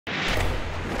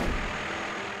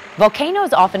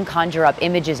Volcanoes often conjure up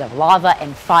images of lava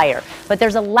and fire, but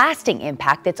there's a lasting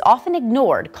impact that's often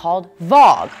ignored called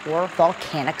VOG, or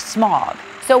volcanic smog.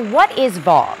 So what is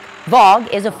VOG?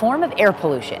 VOG is a form of air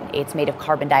pollution. It's made of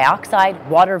carbon dioxide,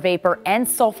 water vapor, and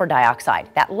sulfur dioxide,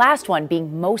 that last one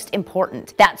being most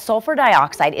important. That sulfur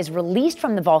dioxide is released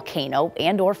from the volcano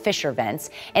and/or fissure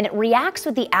vents, and it reacts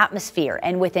with the atmosphere,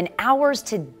 and within hours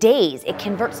to days, it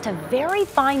converts to very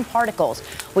fine particles,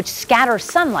 which scatter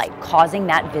sunlight, causing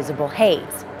that visible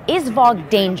haze. Is VOG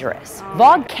dangerous?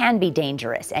 VOG can be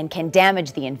dangerous and can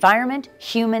damage the environment,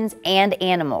 humans, and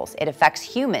animals. It affects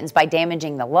humans by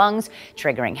damaging the lungs,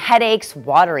 triggering headaches,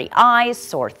 watery eyes,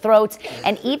 sore throats,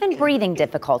 and even breathing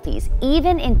difficulties,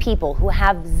 even in people who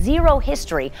have zero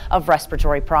history of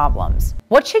respiratory problems.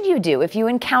 What should you do if you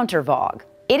encounter VOG?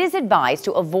 It is advised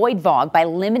to avoid VOG by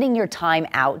limiting your time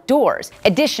outdoors.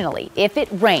 Additionally, if it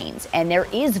rains and there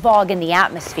is VOG in the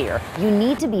atmosphere, you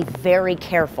need to be very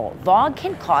careful. VOG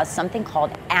can cause something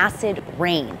called acid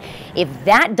rain. If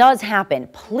that does happen,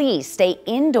 please stay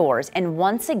indoors and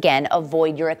once again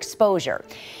avoid your exposure.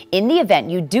 In the event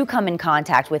you do come in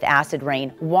contact with acid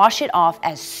rain, wash it off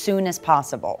as soon as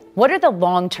possible. What are the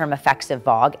long-term effects of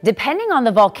VOG? Depending on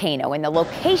the volcano and the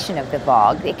location of the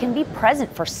VOG, it can be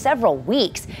present for several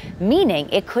weeks, meaning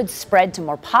it could spread to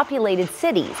more populated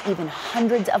cities, even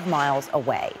hundreds of miles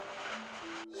away.